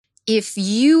if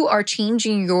you are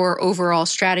changing your overall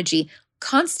strategy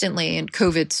constantly, and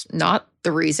COVID's not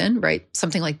the reason, right?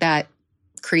 Something like that,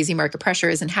 crazy market pressure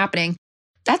isn't happening.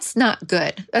 That's not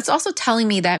good. That's also telling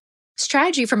me that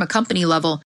strategy from a company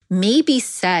level may be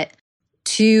set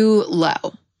too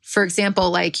low. For example,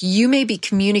 like you may be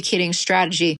communicating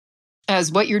strategy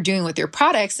as what you're doing with your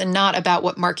products and not about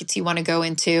what markets you want to go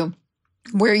into,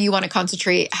 where you want to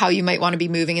concentrate, how you might want to be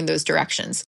moving in those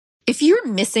directions. If you're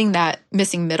missing that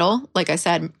missing middle, like I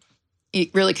said,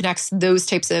 it really connects those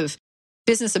types of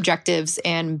business objectives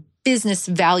and business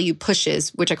value pushes,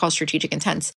 which I call strategic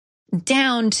intents,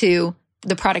 down to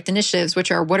the product initiatives,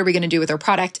 which are what are we going to do with our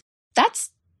product? That's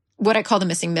what I call the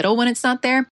missing middle when it's not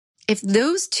there. If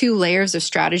those two layers of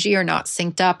strategy are not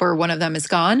synced up or one of them is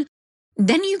gone,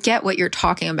 then you get what you're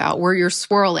talking about, where you're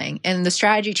swirling and the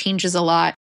strategy changes a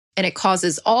lot and it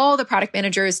causes all the product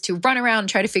managers to run around and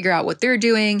try to figure out what they're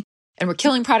doing. And we're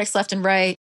killing products left and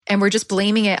right. And we're just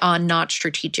blaming it on not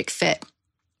strategic fit.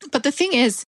 But the thing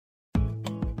is,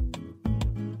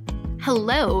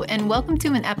 hello, and welcome to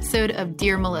an episode of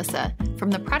Dear Melissa from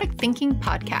the Product Thinking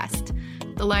Podcast.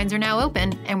 The lines are now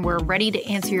open, and we're ready to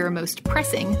answer your most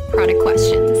pressing product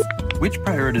questions. Which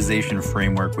prioritization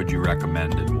framework would you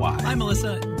recommend and why? Hi,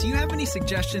 Melissa. Do you have any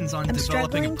suggestions on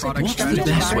developing a product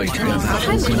strategy?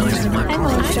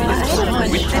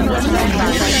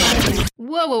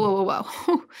 Whoa.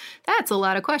 That's a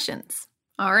lot of questions.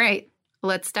 All right,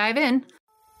 let's dive in.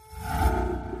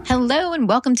 Hello, and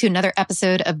welcome to another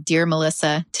episode of Dear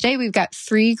Melissa. Today, we've got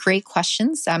 3 great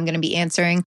questions I'm going to be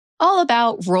answering, all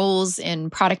about roles in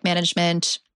product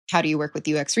management. How do you work with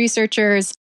UX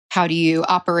researchers? How do you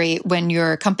operate when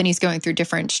your company's going through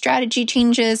different strategy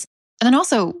changes? And then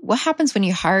also, what happens when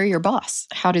you hire your boss?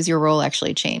 How does your role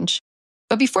actually change?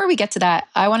 But before we get to that,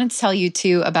 I wanted to tell you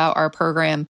too about our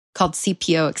program called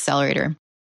CPO Accelerator.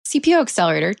 CPO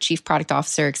Accelerator, Chief Product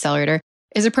Officer Accelerator,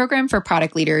 is a program for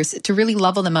product leaders to really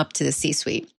level them up to the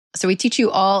C-suite. So we teach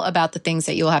you all about the things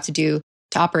that you'll have to do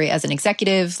to operate as an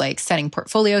executive, like setting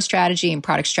portfolio strategy and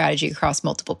product strategy across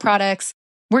multiple products,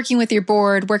 working with your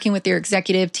board, working with your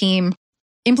executive team,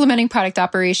 implementing product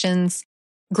operations,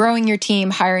 growing your team,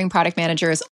 hiring product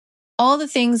managers, all the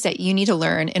things that you need to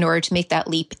learn in order to make that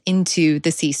leap into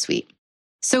the C-suite.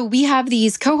 So we have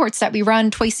these cohorts that we run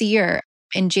twice a year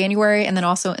in January and then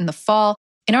also in the fall.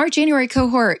 In our January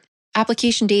cohort,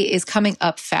 application date is coming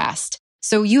up fast.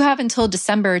 So you have until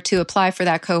December to apply for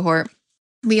that cohort.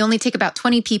 We only take about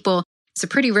 20 people. It's a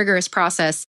pretty rigorous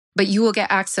process, but you will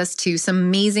get access to some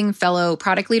amazing fellow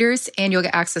product leaders, and you'll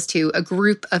get access to a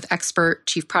group of expert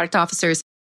chief product officers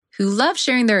who love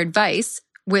sharing their advice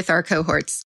with our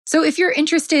cohorts. So if you're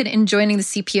interested in joining the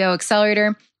CPO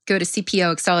Accelerator, go to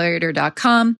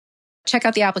cpoaccelerator.com, check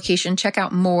out the application, check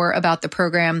out more about the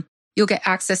program. You'll get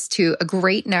access to a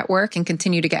great network and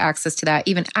continue to get access to that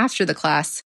even after the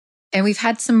class. And we've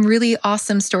had some really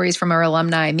awesome stories from our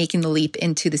alumni making the leap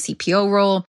into the CPO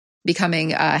role,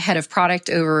 becoming a head of product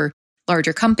over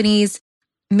larger companies.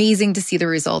 Amazing to see the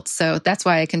results. So that's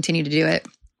why I continue to do it.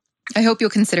 I hope you'll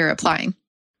consider applying.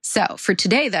 So for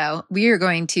today, though, we are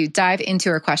going to dive into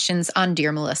our questions on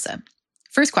Dear Melissa.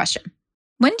 First question.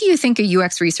 When do you think a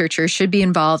UX researcher should be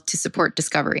involved to support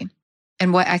discovery?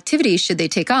 And what activities should they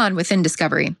take on within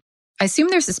discovery? I assume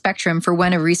there's a spectrum for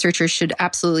when a researcher should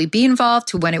absolutely be involved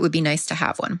to when it would be nice to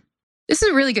have one. This is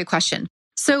a really good question.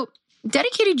 So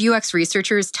dedicated UX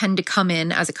researchers tend to come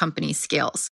in as a company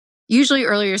scales. Usually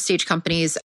earlier stage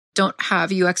companies don't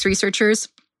have UX researchers.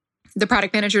 The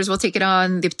product managers will take it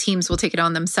on, the teams will take it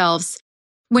on themselves.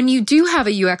 When you do have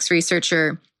a UX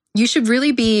researcher, you should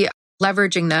really be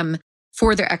leveraging them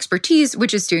for their expertise,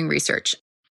 which is doing research.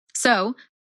 So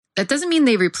that doesn't mean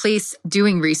they replace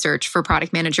doing research for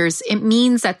product managers. It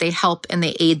means that they help and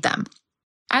they aid them.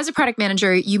 As a product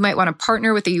manager, you might want to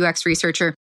partner with a UX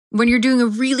researcher when you're doing a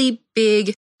really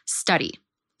big study.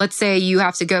 Let's say you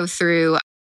have to go through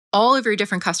all of your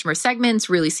different customer segments,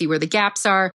 really see where the gaps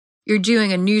are. You're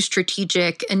doing a new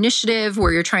strategic initiative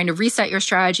where you're trying to reset your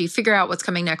strategy, figure out what's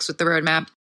coming next with the roadmap.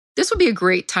 This would be a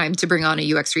great time to bring on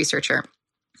a UX researcher.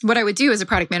 What I would do as a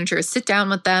product manager is sit down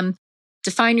with them,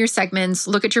 define your segments,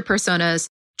 look at your personas,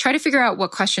 try to figure out what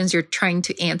questions you're trying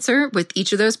to answer with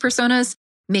each of those personas,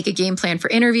 make a game plan for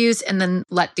interviews, and then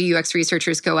let the UX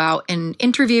researchers go out and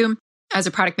interview. As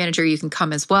a product manager, you can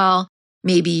come as well.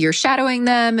 Maybe you're shadowing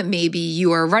them. Maybe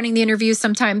you are running the interviews.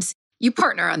 Sometimes you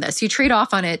partner on this. You trade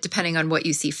off on it depending on what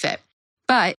you see fit.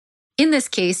 But in this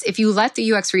case, if you let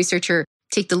the UX researcher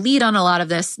take the lead on a lot of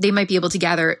this, they might be able to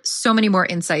gather so many more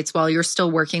insights while you're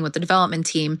still working with the development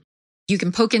team. You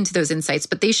can poke into those insights,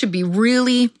 but they should be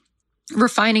really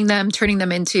refining them, turning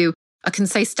them into a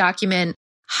concise document,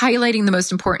 highlighting the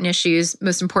most important issues,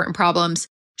 most important problems,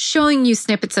 showing you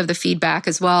snippets of the feedback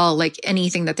as well, like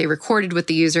anything that they recorded with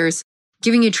the users,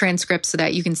 giving you transcripts so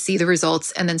that you can see the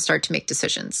results and then start to make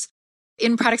decisions.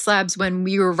 In Products Labs, when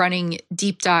we were running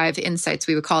deep dive insights,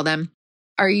 we would call them,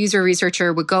 our user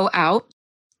researcher would go out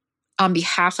on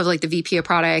behalf of like the VP of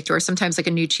product, or sometimes like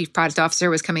a new chief product officer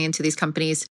was coming into these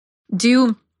companies,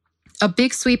 do a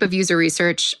big sweep of user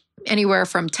research, anywhere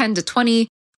from 10 to 20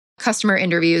 customer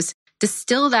interviews,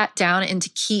 distill that down into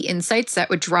key insights that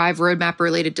would drive roadmap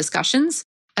related discussions,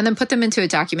 and then put them into a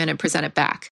document and present it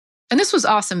back. And this was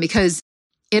awesome because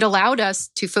it allowed us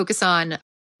to focus on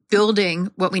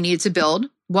building what we needed to build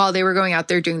while they were going out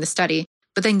there doing the study,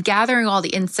 but then gathering all the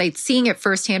insights, seeing it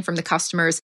firsthand from the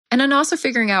customers, and then also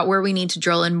figuring out where we need to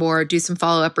drill in more, do some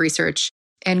follow-up research,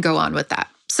 and go on with that.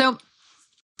 So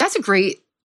that's a great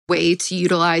way to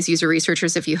utilize user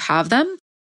researchers if you have them.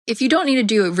 If you don't need to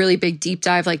do a really big deep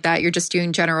dive like that, you're just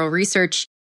doing general research,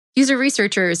 user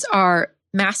researchers are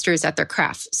masters at their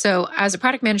craft. So as a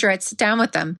product manager, I'd sit down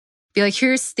with them, be like,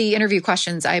 here's the interview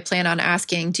questions I plan on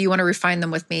asking. Do you want to refine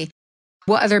them with me?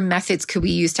 What other methods could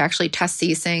we use to actually test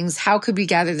these things? How could we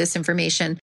gather this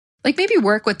information? Like maybe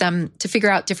work with them to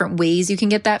figure out different ways you can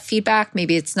get that feedback.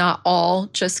 Maybe it's not all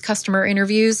just customer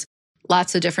interviews.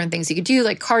 Lots of different things you could do,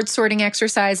 like card sorting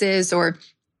exercises or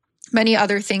many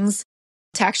other things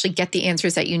to actually get the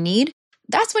answers that you need.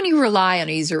 That's when you rely on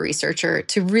a user researcher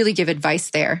to really give advice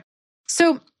there.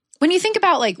 So when you think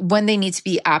about like when they need to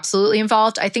be absolutely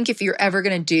involved, I think if you're ever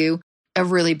going to do a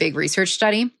really big research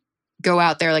study, go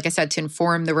out there, like I said, to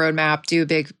inform the roadmap, do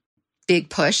a big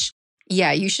push.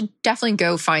 Yeah, you should definitely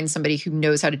go find somebody who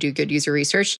knows how to do good user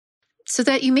research so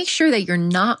that you make sure that you're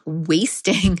not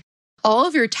wasting all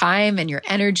of your time and your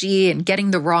energy and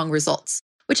getting the wrong results,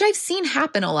 which I've seen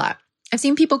happen a lot. I've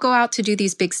seen people go out to do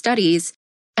these big studies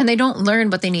and they don't learn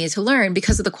what they need to learn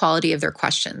because of the quality of their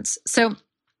questions. So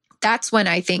that's when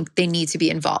I think they need to be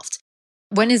involved.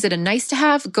 When is it a nice to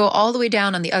have? Go all the way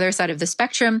down on the other side of the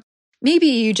spectrum. Maybe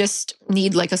you just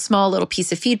need like a small little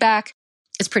piece of feedback.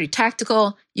 It's pretty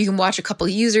tactical. You can watch a couple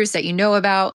of users that you know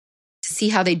about to see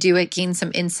how they do it, gain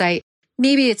some insight.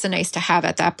 Maybe it's a nice to have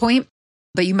at that point,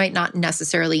 but you might not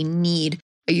necessarily need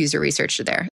a user researcher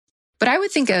there. But I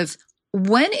would think of,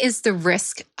 when is the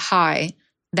risk high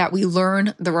that we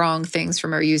learn the wrong things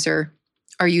from our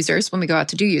users when we go out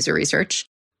to do user research?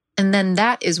 And then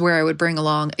that is where I would bring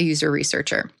along a user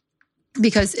researcher,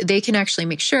 because they can actually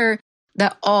make sure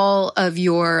that all of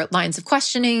your lines of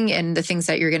questioning and the things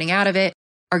that you're getting out of it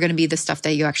are going to be the stuff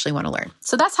that you actually want to learn.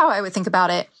 So that's how I would think about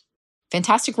it.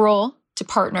 Fantastic role to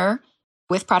partner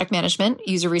with product management.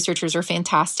 User researchers are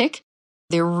fantastic.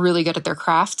 They're really good at their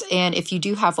craft. And if you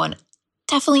do have one,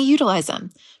 definitely utilize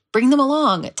them. Bring them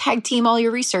along, tag team all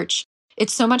your research.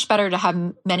 It's so much better to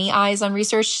have many eyes on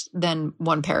research than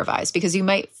one pair of eyes, because you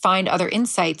might find other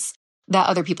insights that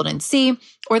other people didn't see,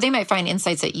 or they might find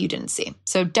insights that you didn't see.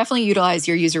 So definitely utilize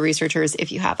your user researchers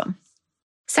if you have them.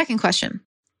 Second question.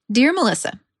 Dear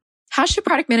Melissa, how should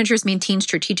product managers maintain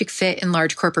strategic fit in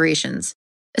large corporations,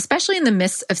 especially in the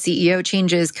midst of CEO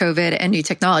changes, COVID, and new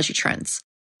technology trends?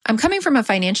 I'm coming from a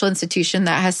financial institution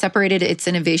that has separated its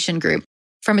innovation group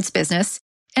from its business,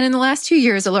 and in the last 2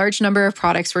 years, a large number of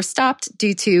products were stopped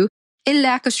due to a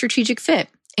lack of strategic fit,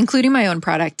 including my own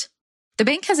product. The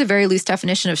bank has a very loose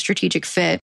definition of strategic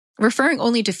fit, referring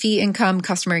only to fee income,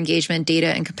 customer engagement, data,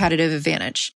 and competitive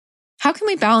advantage. How can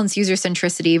we balance user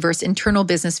centricity versus internal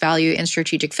business value and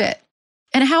strategic fit?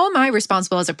 And how am I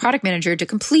responsible as a product manager to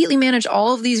completely manage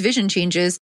all of these vision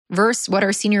changes versus what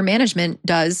our senior management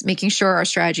does, making sure our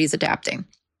strategy is adapting?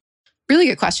 Really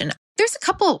good question. There's a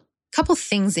couple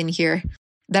things in here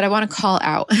that I want to call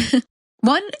out.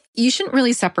 One, you shouldn't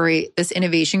really separate this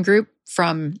innovation group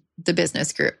from the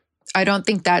business group. I don't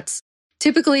think that's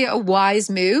typically a wise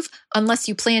move unless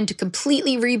you plan to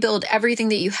completely rebuild everything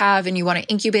that you have and you want to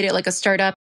incubate it like a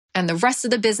startup, and the rest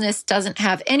of the business doesn't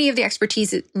have any of the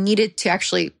expertise needed to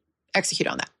actually execute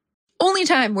on that. Only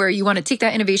time where you want to take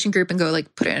that innovation group and go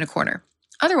like put it in a corner.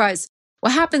 Otherwise,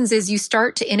 what happens is you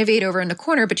start to innovate over in the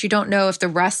corner, but you don't know if the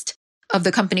rest of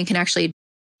the company can actually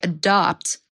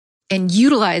adopt and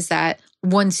utilize that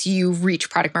once you reach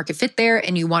product market fit there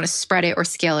and you want to spread it or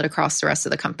scale it across the rest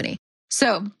of the company.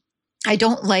 So I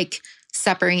don't like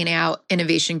separating out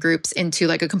innovation groups into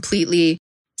like a completely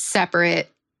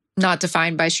separate, not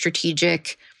defined by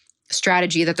strategic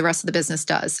strategy that the rest of the business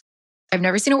does. I've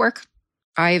never seen it work.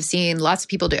 I have seen lots of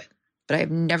people do it, but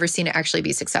I've never seen it actually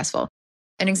be successful.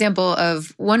 An example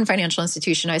of one financial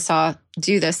institution I saw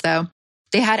do this though,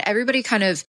 they had everybody kind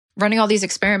of running all these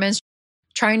experiments,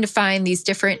 trying to find these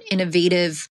different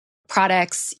innovative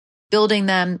products, building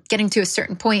them, getting to a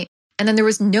certain point, and then there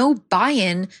was no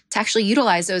buy-in to actually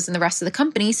utilize those in the rest of the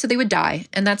company, so they would die.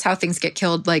 And that's how things get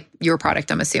killed, like your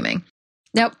product, I'm assuming.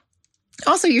 Now,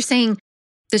 also, you're saying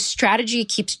the strategy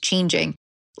keeps changing.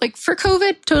 Like for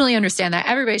COVID, totally understand that.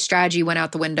 Everybody's strategy went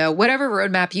out the window. Whatever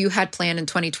roadmap you had planned in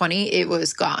 2020, it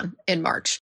was gone in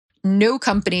March. No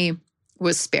company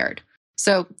was spared.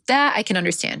 So that I can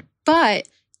understand. But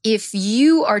if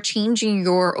you are changing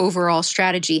your overall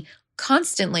strategy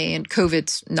constantly, and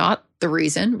COVID's not the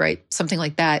reason, right? Something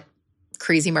like that,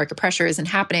 crazy market pressure isn't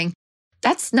happening.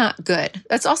 That's not good.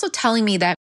 That's also telling me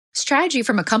that strategy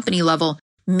from a company level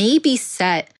may be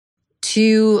set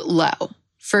too low.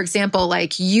 For example,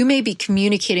 like you may be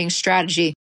communicating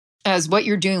strategy as what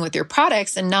you're doing with your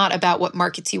products and not about what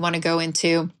markets you want to go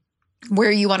into,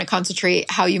 where you want to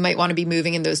concentrate, how you might want to be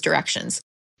moving in those directions.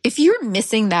 If you're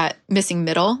missing that missing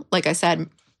middle, like I said,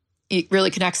 it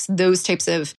really connects those types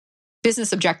of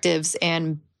business objectives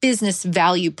and business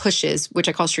value pushes, which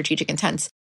I call strategic intents,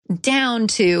 down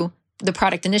to the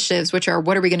product initiatives, which are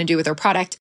what are we going to do with our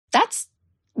product? That's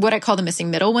what I call the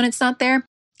missing middle when it's not there.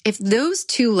 If those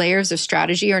two layers of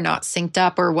strategy are not synced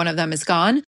up or one of them is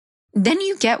gone, then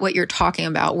you get what you're talking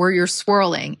about, where you're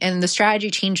swirling and the strategy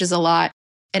changes a lot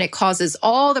and it causes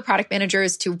all the product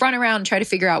managers to run around and try to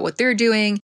figure out what they're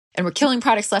doing. And we're killing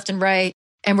products left and right.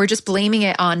 And we're just blaming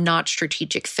it on not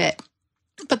strategic fit.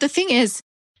 But the thing is,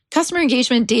 customer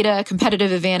engagement, data,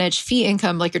 competitive advantage, fee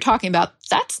income, like you're talking about,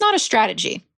 that's not a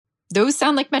strategy. Those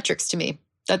sound like metrics to me.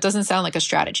 That doesn't sound like a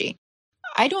strategy.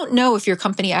 I don't know if your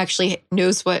company actually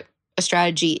knows what a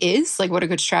strategy is, like what a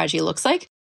good strategy looks like.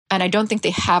 And I don't think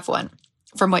they have one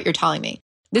from what you're telling me.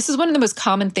 This is one of the most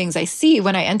common things I see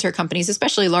when I enter companies,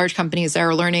 especially large companies that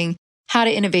are learning how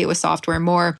to innovate with software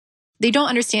more. They don't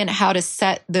understand how to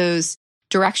set those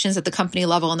directions at the company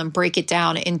level and then break it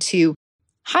down into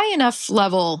high enough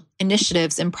level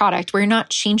initiatives and product where you're not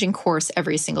changing course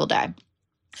every single day.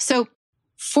 So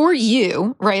for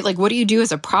you, right, like what do you do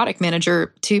as a product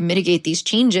manager to mitigate these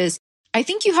changes? I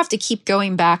think you have to keep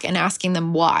going back and asking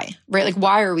them why, right? Like,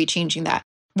 why are we changing that?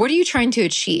 What are you trying to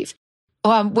achieve?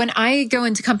 When I go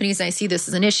into companies and I see this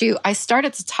as an issue, I start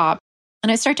at the top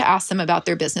and I start to ask them about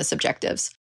their business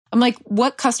objectives. I'm like,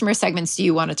 what customer segments do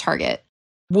you want to target?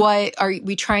 What are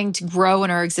we trying to grow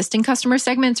in our existing customer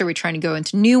segments? Are we trying to go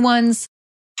into new ones?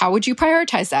 How would you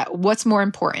prioritize that? What's more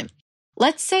important?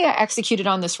 Let's say I executed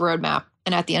on this roadmap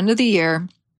and at the end of the year,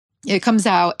 it comes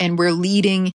out and we're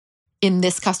leading in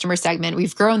this customer segment.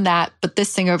 We've grown that, but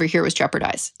this thing over here was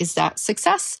jeopardized. Is that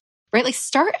success? Right? Like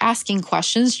start asking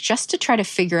questions just to try to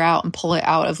figure out and pull it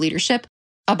out of leadership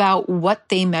about what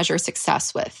they measure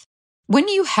success with. When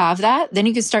you have that, then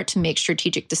you can start to make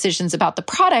strategic decisions about the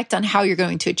product on how you're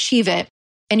going to achieve it.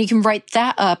 And you can write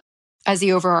that up as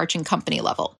the overarching company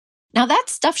level. Now that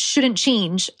stuff shouldn't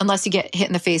change unless you get hit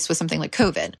in the face with something like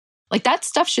COVID. Like that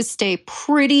stuff should stay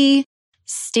pretty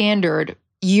standard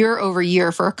year over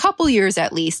year for a couple years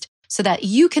at least, so that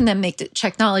you can then make the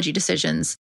technology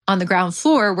decisions on the ground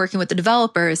floor working with the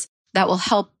developers that will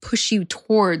help push you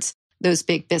towards those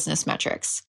big business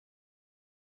metrics.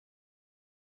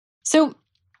 So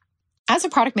as a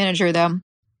product manager, though,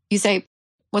 you say,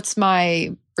 what's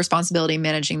my responsibility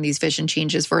managing these vision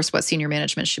changes versus what senior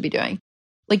management should be doing?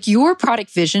 Like your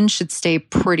product vision should stay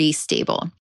pretty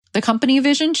stable. The company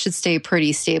vision should stay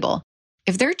pretty stable.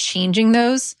 If they're changing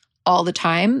those all the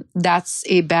time, that's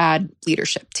a bad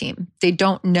leadership team. They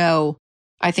don't know,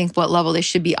 I think, what level they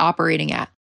should be operating at.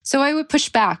 So I would push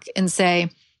back and say,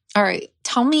 all right,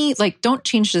 tell me, like, don't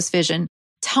change this vision.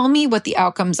 Tell me what the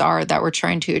outcomes are that we're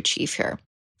trying to achieve here.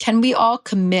 Can we all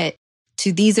commit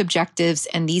to these objectives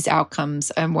and these outcomes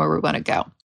and where we want to go?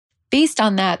 Based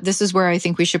on that, this is where I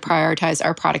think we should prioritize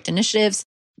our product initiatives.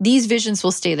 These visions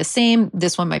will stay the same.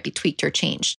 This one might be tweaked or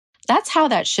changed. That's how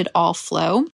that should all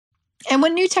flow. And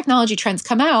when new technology trends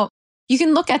come out, you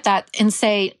can look at that and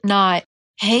say, not,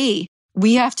 hey,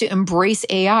 we have to embrace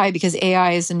AI because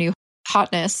AI is a new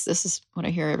hotness. This is what I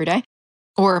hear every day.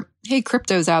 Or, hey,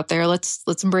 crypto's out there. Let's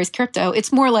embrace crypto.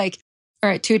 It's more like, all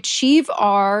right, to achieve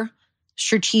our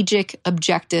strategic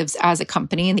objectives as a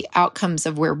company and the outcomes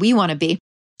of where we want to be,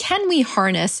 can we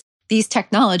harness these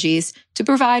technologies to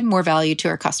provide more value to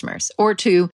our customers or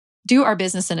to do our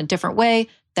business in a different way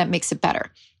that makes it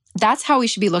better? That's how we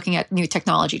should be looking at new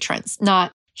technology trends,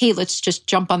 not, hey, let's just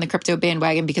jump on the crypto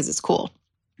bandwagon because it's cool.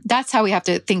 That's how we have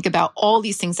to think about all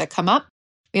these things that come up.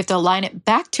 We have to align it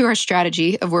back to our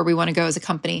strategy of where we want to go as a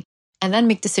company and then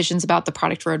make decisions about the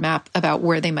product roadmap about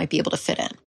where they might be able to fit in.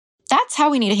 That's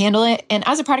how we need to handle it. And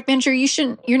as a product manager,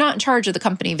 you're not in charge of the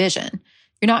company vision.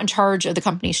 You're not in charge of the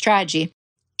company strategy.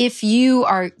 If you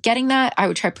are getting that, I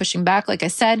would try pushing back, like I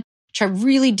said, Try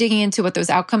really digging into what those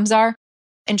outcomes are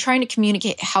and trying to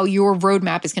communicate how your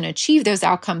roadmap is going to achieve those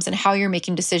outcomes and how you're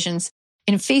making decisions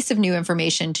in face of new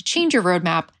information to change your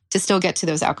roadmap to still get to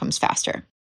those outcomes faster.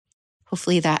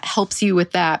 Hopefully that helps you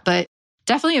with that. But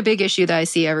definitely a big issue that I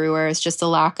see everywhere is just a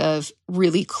lack of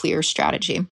really clear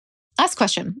strategy. Last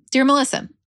question. Dear Melissa,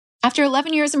 after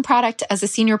 11 years in product as a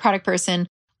senior product person,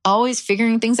 always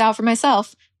figuring things out for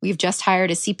myself, we've just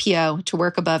hired a CPO to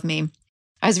work above me.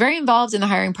 I was very involved in the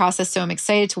hiring process, so I'm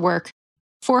excited to work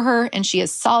for her, and she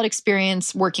has solid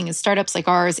experience working in startups like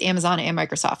ours, Amazon and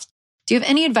Microsoft. Do you have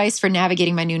any advice for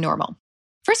navigating my new normal?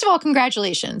 First of all,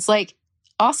 congratulations.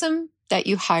 Awesome that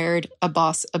you hired a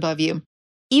boss above you.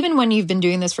 Even when you've been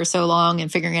doing this for so long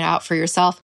and figuring it out for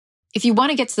yourself, if you want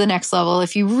to get to the next level,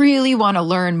 if you really want to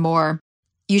learn more,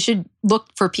 you should look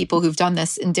for people who've done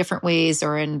this in different ways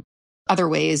or in other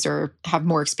ways or have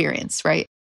more experience, right?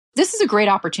 This is a great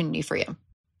opportunity for you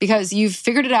because you've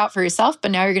figured it out for yourself,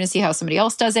 but now you're going to see how somebody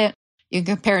else does it. You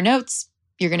can compare notes.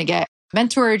 You're going to get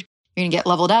mentored. You're going to get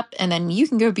leveled up, and then you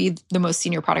can go be the most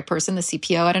senior product person, the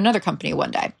CPO at another company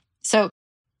one day. So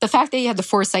the fact that you had the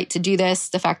foresight to do this,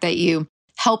 the fact that you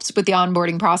helped with the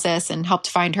onboarding process and helped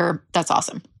find her, that's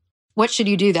awesome. What should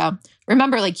you do though?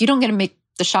 Remember, you don't get to make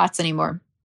the shots anymore.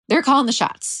 They're calling the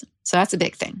shots. So that's a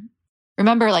big thing.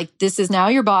 Remember, this is now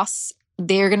your boss.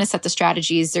 They're going to set the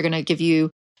strategies. They're going to give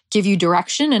you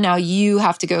direction. And now you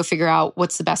have to go figure out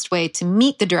what's the best way to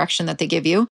meet the direction that they give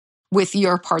you with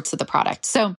your parts of the product.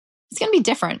 So it's going to be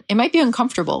different. It might be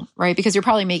uncomfortable, right? Because you're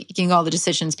probably making all the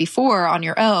decisions before on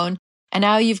your own. And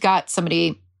now you've got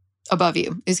somebody above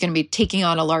you who's going to be taking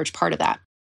on a large part of that.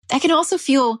 That can also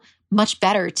feel much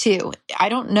better too. I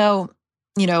don't know,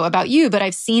 about you, but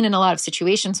I've seen in a lot of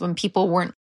situations when people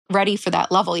weren't ready for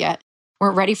that level yet,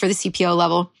 weren't ready for the CPO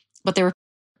level, but they were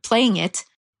playing it.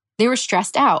 They were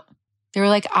stressed out. They were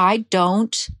like, I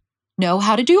don't know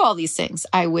how to do all these things.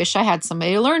 I wish I had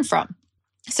somebody to learn from.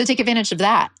 So take advantage of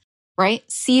that, right?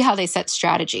 See how they set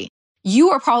strategy. You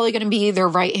are probably going to be their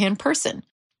right-hand person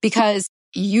because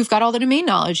you've got all the domain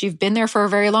knowledge. You've been there for a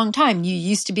very long time. You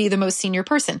used to be the most senior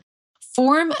person.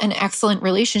 Form an excellent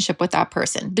relationship with that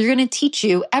person. They're going to teach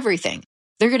you everything.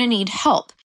 They're going to need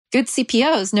help. Good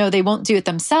CPOs know they won't do it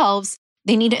themselves.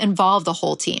 They need to involve the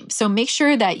whole team. So make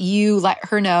sure that you let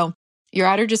her know you're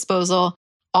at her disposal.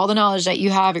 All the knowledge that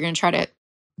you have, you're going to try to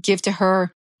give to her.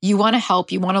 You want to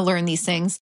help. You want to learn these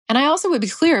things. And I also would be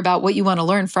clear about what you want to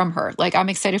learn from her. I'm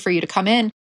excited for you to come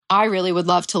in. I really would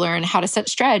love to learn how to set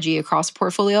strategy across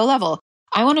portfolio level.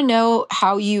 I want to know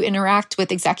how you interact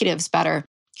with executives better.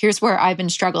 Here's where I've been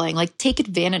struggling. Take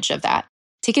advantage of that.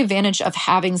 Take advantage of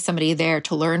having somebody there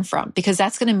to learn from, because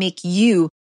that's going to make you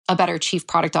a better chief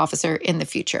product officer in the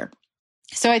future.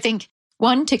 So I think,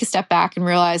 one, take a step back and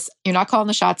realize you're not calling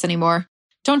the shots anymore.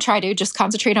 Don't try to, just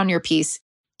concentrate on your piece.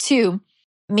 2,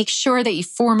 make sure that you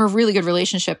form a really good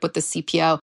relationship with the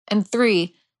CPO. And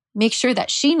 3, make sure that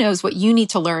she knows what you need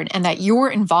to learn and that you're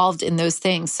involved in those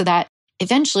things so that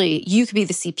eventually you could be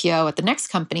the CPO at the next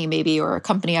company maybe, or a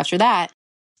company after that.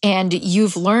 And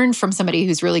you've learned from somebody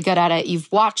who's really good at it.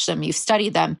 You've watched them, you've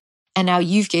studied them, and now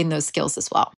you've gained those skills as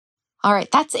well. All right,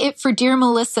 that's it for Dear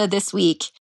Melissa this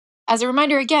week. As a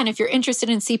reminder, again, if you're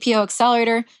interested in CPO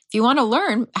Accelerator, if you want to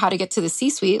learn how to get to the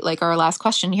C-suite, like our last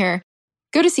question here,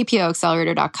 go to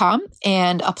cpoaccelerator.com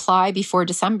and apply before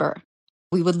December.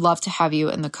 We would love to have you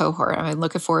in the cohort. I'm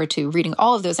looking forward to reading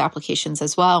all of those applications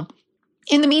as well.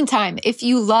 In the meantime, if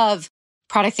you love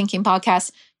Product Thinking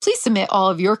Podcast, please submit all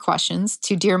of your questions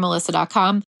to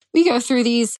dearmelissa.com. We go through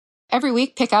these every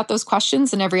week, pick out those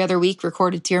questions, and every other week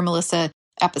record a Dear Melissa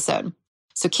episode.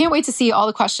 So can't wait to see all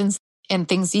the questions and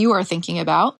things you are thinking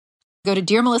about. Go to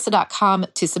dearmelissa.com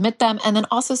to submit them, and then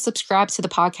also subscribe to the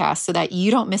podcast so that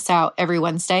you don't miss out every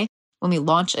Wednesday when we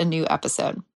launch a new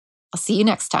episode. I'll see you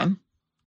next time.